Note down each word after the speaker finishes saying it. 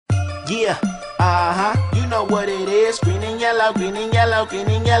Yeah, you know what it is. Green and yellow, green and yellow, green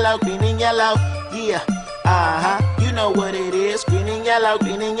and yellow, green and yellow. Yeah, you know what it is. Green and yellow,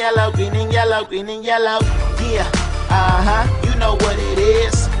 green and yellow, green and yellow, green and yellow. Yeah, you know what it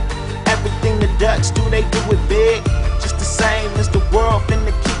is. Everything the Ducks do, they do it big. Just the same as the world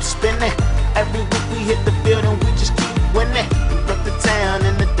finna keep spinning. Every week we hit the field and we just keep winning. We rep the town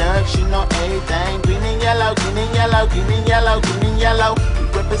and the Ducks, you know everything. Green and yellow, green and yellow, green and yellow, green and yellow.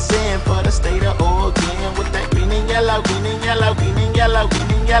 We represent for the state of Oregon with that green and yellow, green and yellow, green and yellow,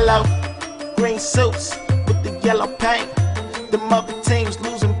 green and yellow. Green suits with the yellow paint. Them other teams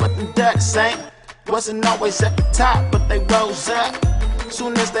losing, but the Ducks ain't. Wasn't always at the top, but they rose up.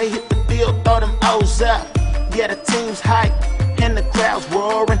 Soon as they hit the field, throw them O's up. Yeah, the team's hype and the crowd's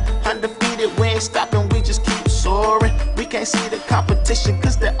roaring. Undefeated, we ain't stopping, we just keep soaring. We can't see the competition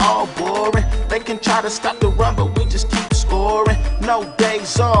cause they're all boring. They can try to stop the run, but we just keep scoring. No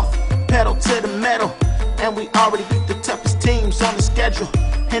days off, pedal to the metal. And we already beat the toughest teams on the schedule.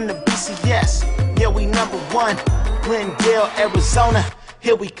 In the BCS, yeah, we #1. Glendale, Arizona,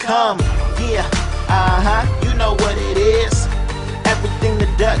 here we come. Yeah, you know what it is. Everything the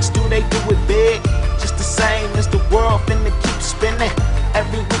Ducks do, they do it big. Just the same as the world finna keep spinning.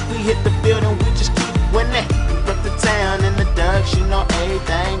 Every week we hit the field and we just keep winning. We rep the town and the Ducks, you know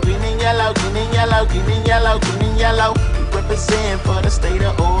everything. Green and yellow, green and yellow, green and yellow, green and yellow. We represent for the state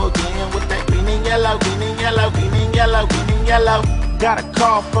of Oregon with that green and yellow, green and yellow, green and yellow, green and yellow. Got a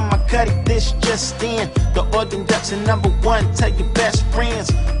call from my cuddy, this just in. The Oregon Ducks are #1, tell your best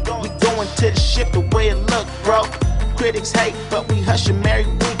friends. We going to the ship the way it look, bro. Critics hate, but we hush them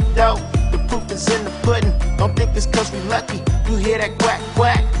every week, though. The proof is in the pudding, don't think it's cause we lucky. You hear that quack,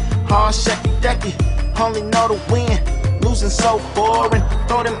 quack, hard shucky ducky. Only know to win, losing so boring.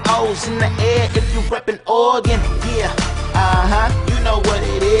 Throw them O's in the air if you reppin' Oregon. Yeah, you know what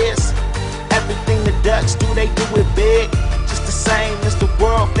it is. Everything the Ducks do, they do it big. Just the same as the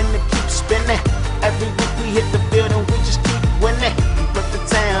world finna keep spinning. Every week we hit the field and we just keep winning. We rep the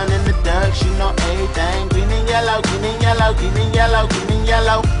town and the Ducks, you know everything. Green and yellow, green and yellow, green and yellow, green and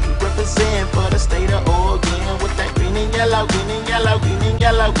yellow. We represent for the state of Oregon with that green and yellow, green and yellow, green and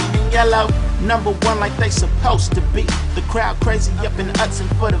yellow, green and yellow. #1 like they supposed to be. The crowd crazy up in Hudson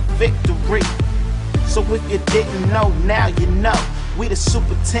for the victory. So if you didn't know, now you know. We the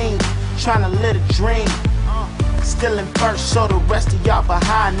super team, trying to live a dream. Still in first, so the rest of y'all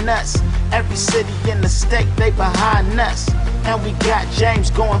behind us. Every city in the state, they behind us. And we got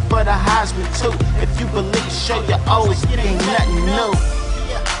James going for the Heisman too. If you believe, show your O's, it ain't nothing new.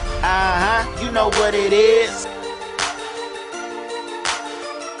 You know what it is.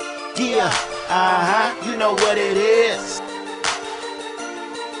 Yeah, you know what it is.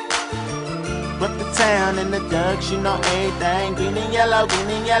 Rep the town and the Ducks, you know everything. Green and yellow, green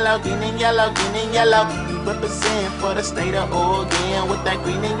and yellow, green and yellow, green and yellow. We represent for the state of Oregon with that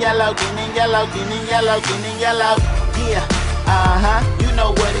green and yellow, green and yellow, green and yellow, green and yellow. Yeah, you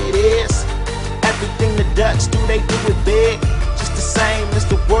know what it is. Everything the Ducks do, they do it big. Just the same as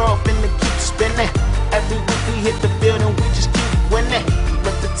the world finna keep spinning. Every week we hit the field and we just keep winning. We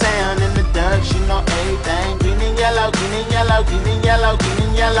rep the town and the Ducks, you know everything. Green and yellow, green and yellow, green and yellow, green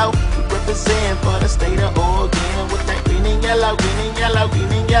and yellow. We represent for the state of Oregon with that green and yellow, green and yellow,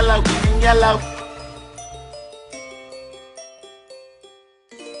 green and yellow, green and yellow.